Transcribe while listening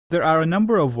There are a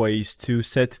number of ways to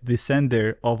set the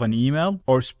sender of an email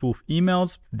or spoof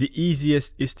emails. The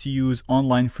easiest is to use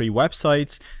online free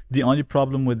websites. The only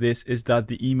problem with this is that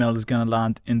the email is going to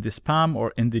land in the spam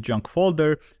or in the junk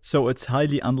folder, so it's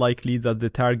highly unlikely that the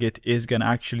target is going to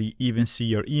actually even see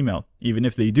your email. Even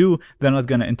if they do, they're not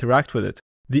going to interact with it.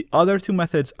 The other two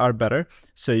methods are better,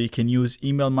 so you can use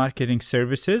email marketing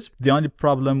services. The only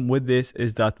problem with this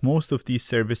is that most of these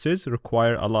services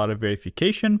require a lot of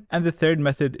verification. And the third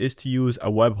method is to use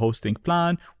a web hosting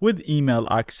plan with email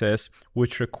access,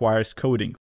 which requires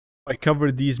coding. I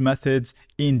cover these methods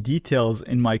in details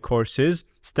in my courses,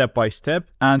 step by step.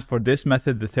 And for this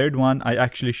method, the third one, I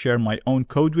actually share my own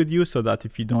code with you so that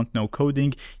if you don't know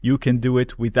coding, you can do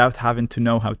it without having to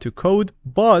know how to code.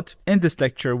 But in this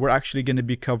lecture, we're actually going to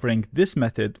be covering this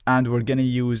method, and we're going to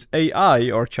use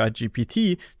AI or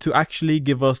ChatGPT to actually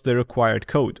give us the required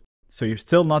code. So you're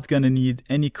still not going to need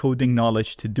any coding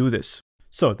knowledge to do this.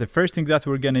 So the first thing that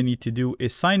we're going to need to do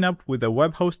is sign up with a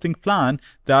web hosting plan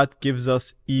that gives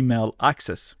us email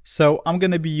access. So I'm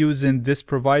going to be using this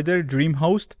provider,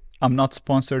 DreamHost. I'm not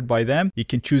sponsored by them. You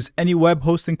can choose any web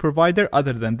hosting provider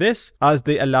other than this, as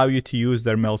they allow you to use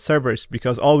their mail servers,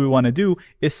 because all we want to do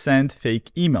is send fake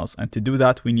emails. And to do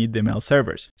that, we need the mail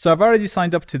servers. So I've already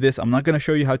signed up to this. I'm not going to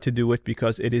show you how to do it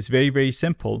because it is very, very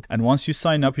simple. And once you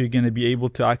sign up, you're going to be able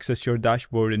to access your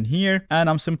dashboard in here. And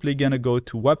I'm simply going to go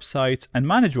to websites and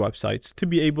manage websites to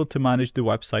be able to manage the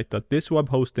website that this web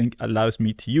hosting allows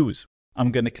me to use.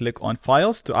 I'm going to click on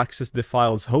files to access the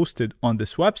files hosted on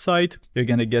this website. You're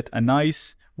going to get a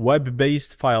nice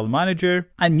web-based file manager.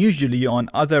 And usually on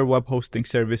other web hosting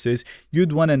services,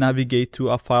 you'd want to navigate to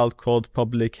a file called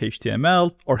public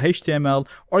HTML,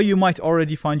 or you might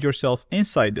already find yourself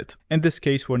inside it. In this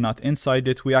case, we're not inside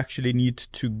it. We actually need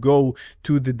to go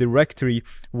to the directory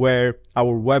where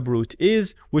our web root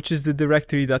is, which is the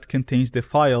directory that contains the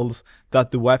files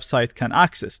that the website can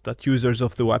access, that users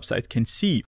of the website can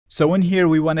see. So in here,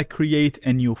 we want to create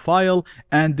a new file,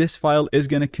 and this file is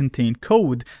going to contain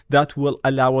code that will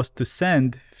allow us to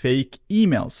send fake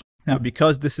emails. Now,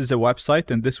 because this is a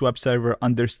website and this web server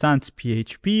understands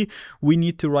PHP, we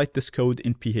need to write this code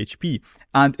in PHP.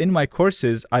 And in my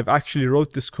courses, I've actually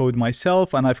wrote this code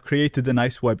myself, and I've created a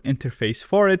nice web interface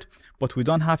for it, but we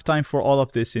don't have time for all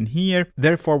of this in here.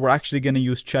 Therefore, we're actually going to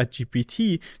use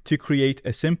ChatGPT to create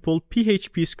a simple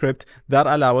PHP script that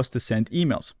allows us to send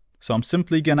emails. So I'm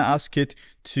simply going to ask it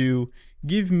to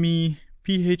give me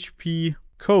PHP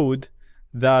code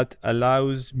that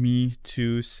allows me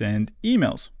to send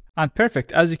emails. And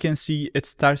perfect. As you can see, it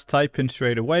starts typing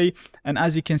straight away. And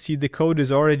as you can see, the code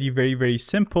is already very, very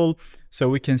simple. So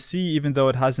we can see, even though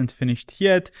it hasn't finished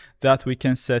yet, that we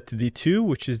can set the to,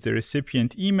 which is the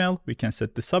recipient email. We can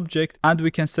set the subject, and we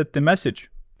can set the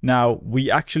message. Now,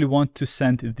 we actually want to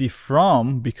send the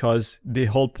from, because the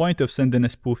whole point of sending a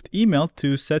spoofed email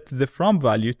to set the from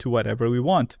value to whatever we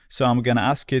want. So I'm going to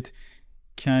ask it,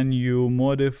 can you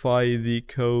modify the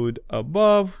code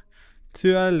above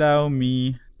to allow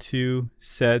me to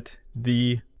set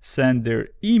the sender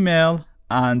email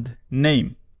and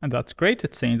name? And that's great.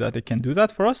 It's saying that it can do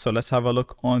that for us. So let's have a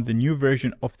look on the new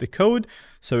version of the code.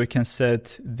 So we can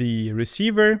set the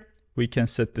receiver, we can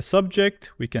set the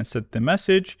subject, we can set the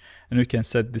message, and we can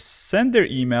set the sender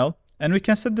email, and we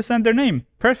can set the sender name.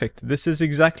 Perfect. This is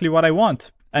exactly what I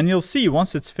want. And you'll see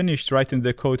once it's finished writing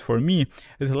the code for me,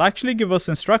 it'll actually give us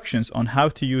instructions on how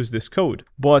to use this code.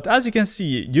 But as you can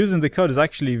see, using the code is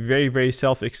actually very, very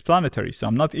self-explanatory. So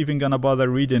I'm not even going to bother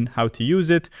reading how to use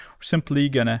it. We're simply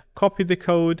going to copy the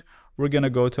code. We're going to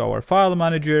go to our file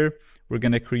manager. We're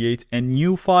going to create a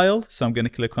new file. So I'm going to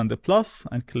click on the plus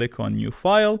and click on new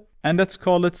file. And let's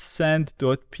call it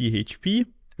send.php.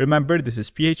 Remember, this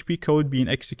is PHP code being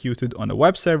executed on a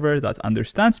web server that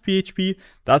understands PHP.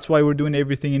 That's why we're doing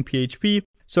everything in PHP.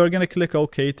 So we're going to click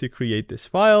OK to create this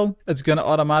file. It's going to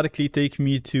automatically take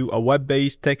me to a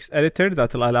web-based text editor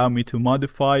that will allow me to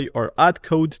modify or add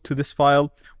code to this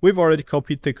file. We've already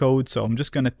copied the code, so I'm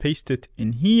just going to paste it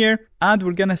in here, and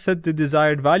we're going to set the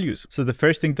desired values. So the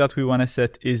first thing that we want to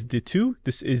set is the to.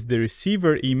 This is the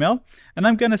receiver email, and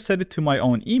I'm going to set it to my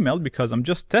own email because I'm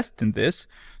just testing this.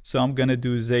 So I'm going to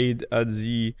do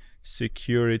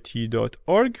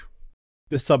zaid@zsecurity.org.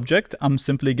 The subject, I'm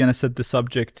simply going to set the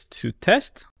subject to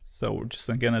test. So we're just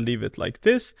going to leave it like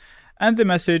this. And the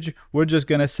message, we're just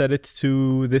going to set it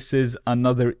to, this is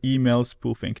another email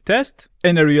spoofing test.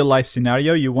 In a real life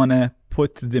scenario, you want to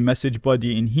put the message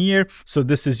body in here. So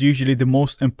this is usually the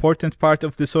most important part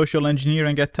of the social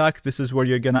engineering attack. This is where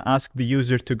you're going to ask the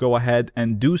user to go ahead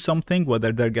and do something,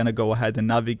 whether they're going to go ahead and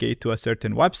navigate to a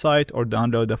certain website or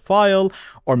download a file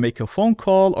or make a phone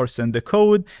call or send a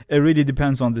code. It really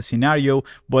depends on the scenario,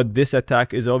 but this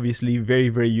attack is obviously very,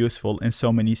 very useful in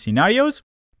so many scenarios.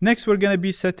 Next, we're going to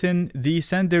be setting the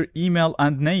sender email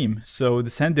and name. So the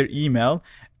sender email,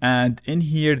 and in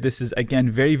here, this is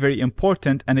again very, very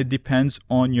important, and it depends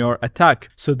on your attack.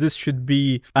 So this should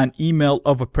be an email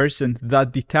of a person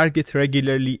that the target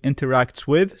regularly interacts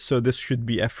with. So this should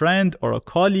be a friend or a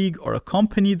colleague or a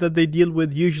company that they deal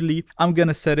with usually. I'm going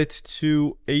to set it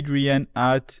to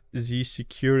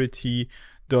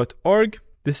adrian@zsecurity.org.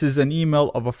 This is an email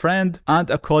of a friend and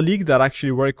a colleague that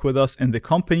actually work with us in the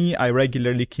company. I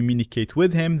regularly communicate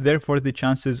with him. Therefore, the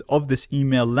chances of this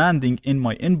email landing in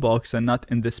my inbox and not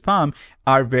in the spam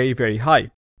are very, very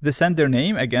high. The sender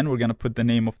name, again, we're going to put the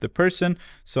name of the person.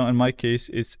 So in my case,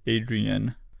 it's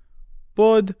Adrian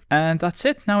Bud, and that's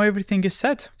it. Now everything is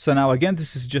set. So now again,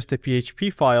 this is just a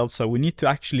PHP file, so we need to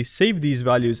actually save these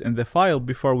values in the file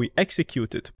before we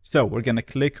execute it. So we're going to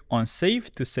click on save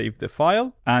to save the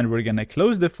file, and we're going to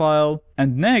close the file.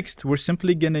 And next, we're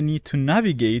simply going to need to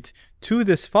navigate to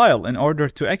this file in order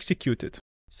to execute it.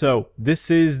 So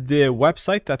this is the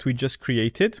website that we just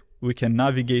created. We can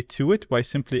navigate to it by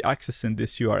simply accessing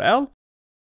this URL.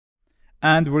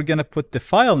 And we're going to put the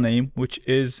file name, which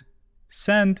is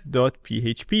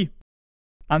send.php.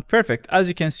 And perfect. As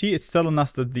you can see, it's telling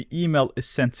us that the email is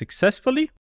sent successfully.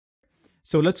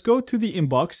 So let's go to the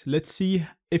inbox. Let's see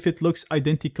if it looks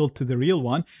identical to the real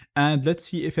one, and let's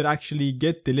see if it actually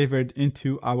get delivered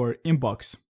into our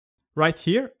inbox. Right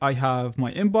here, I have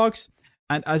my inbox,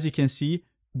 and as you can see,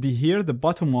 the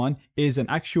bottom one is an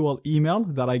actual email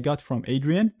that I got from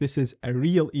Adrian. This is a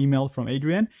real email from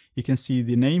Adrian. You can see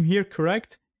the name here,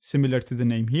 correct, similar to the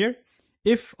name here.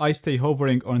 If I stay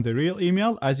hovering on the real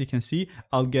email, as you can see,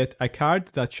 I'll get a card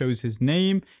that shows his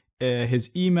name, his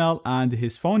email, and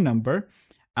his phone number.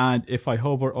 And if I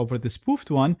hover over the spoofed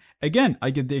one, again,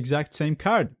 I get the exact same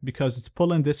card because it's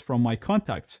pulling this from my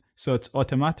contacts. So it's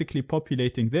automatically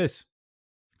populating this.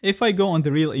 If I go on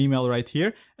the real email right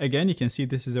here, again, you can see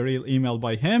this is a real email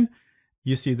by him.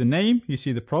 You see the name, you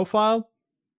see the profile,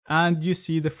 and you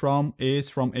see the from is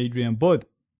from Adrian Bud.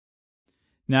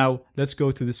 Now, let's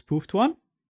go to the spoofed one.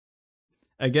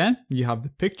 Again, you have the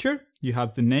picture, you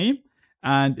have the name,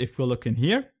 and if we look in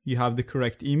here, you have the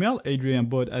correct email,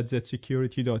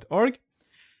 adrianbud@zsecurity.org.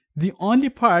 The only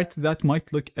part that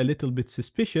might look a little bit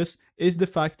suspicious is the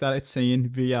fact that it's saying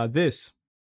via this.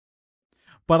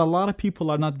 But a lot of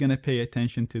people are not going to pay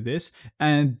attention to this,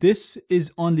 and this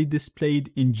is only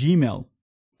displayed in Gmail.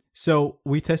 So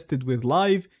we tested with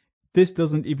Live, this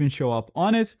doesn't even show up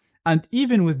on it. And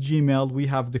even with Gmail, we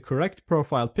have the correct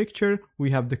profile picture,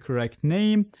 we have the correct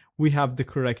name, we have the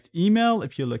correct email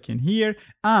if you look in here,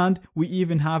 and we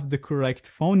even have the correct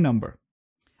phone number.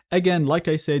 Again, like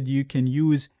I said, you can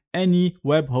use any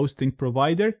web hosting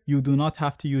provider. You do not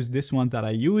have to use this one that I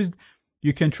used.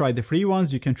 You can try the free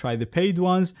ones, you can try the paid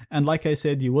ones, and like I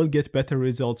said, you will get better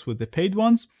results with the paid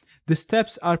ones. The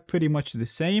steps are pretty much the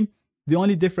same. The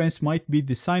only difference might be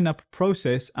the sign-up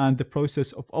process and the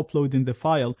process of uploading the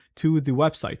file to the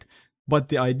website. But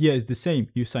the idea is the same.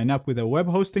 You sign up with a web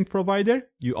hosting provider,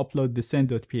 you upload the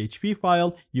send.php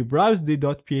file, you browse the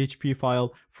 .php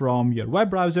file from your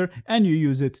web browser, and you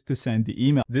use it to send the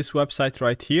email. This website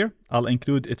right here, I'll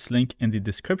include its link in the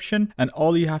description, and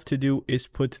all you have to do is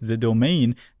put the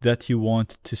domain that you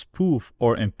want to spoof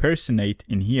or impersonate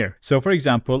in here. So for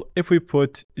example, if we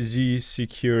put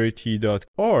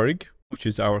zsecurity.org, which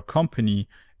is our company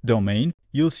domain,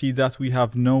 you'll see that we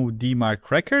have no DMARC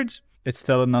records. It's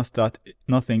telling us that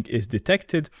nothing is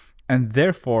detected, and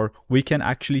therefore we can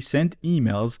actually send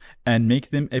emails and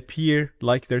make them appear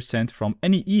like they're sent from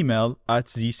any email at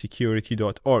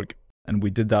zsecurity.org. And we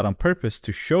did that on purpose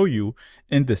to show you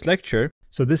in this lecture.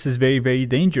 So this is very, very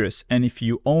dangerous. And if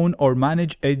you own or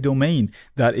manage a domain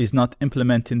that is not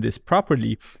implementing this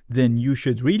properly, then you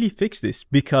should really fix this,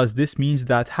 because this means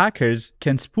that hackers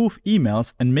can spoof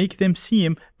emails and make them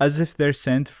seem as if they're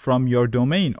sent from your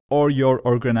domain or your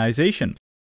organization.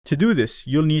 To do this,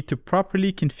 you'll need to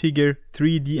properly configure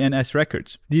 3 DNS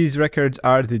records. These records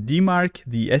are the DMARC,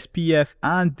 the SPF,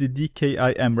 and the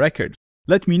DKIM record.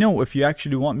 Let me know if you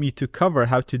actually want me to cover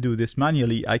how to do this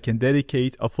manually. I can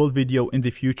dedicate a full video in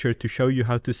the future to show you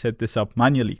how to set this up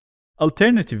manually.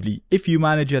 Alternatively, if you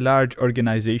manage a large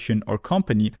organization or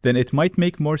company, then it might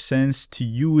make more sense to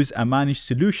use a managed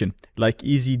solution like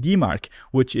EasyDMARC,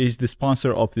 which is the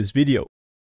sponsor of this video.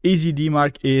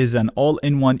 EasyDmark is an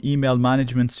all-in-one email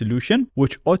management solution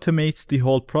which automates the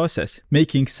whole process,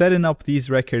 making setting up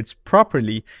these records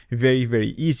properly very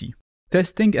easy.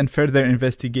 Testing and further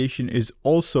investigation is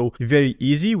also very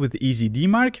easy with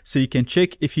EasyDmark, so you can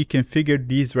check if you configured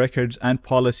these records and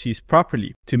policies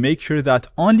properly to make sure that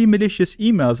only malicious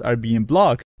emails are being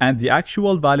blocked and the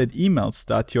actual valid emails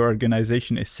that your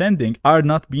organization is sending are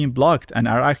not being blocked and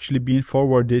are actually being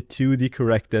forwarded to the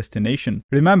correct destination.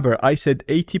 Remember, I said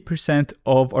 80%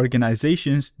 of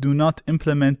organizations do not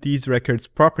implement these records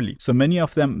properly. So many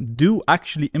of them do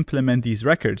actually implement these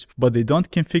records, but they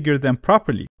don't configure them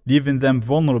properly, leaving them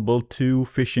vulnerable to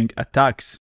phishing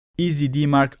attacks.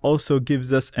 EasyDmark also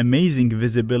gives us amazing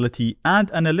visibility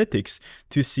and analytics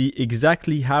to see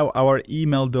exactly how our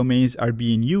email domains are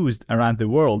being used around the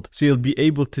world. So you'll be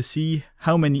able to see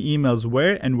how many emails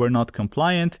were and were not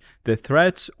compliant, the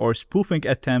threats or spoofing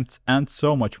attempts, and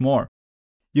so much more.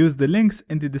 Use the links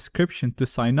in the description to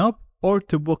sign up or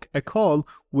to book a call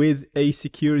with a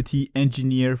security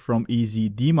engineer from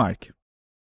EasyDmark.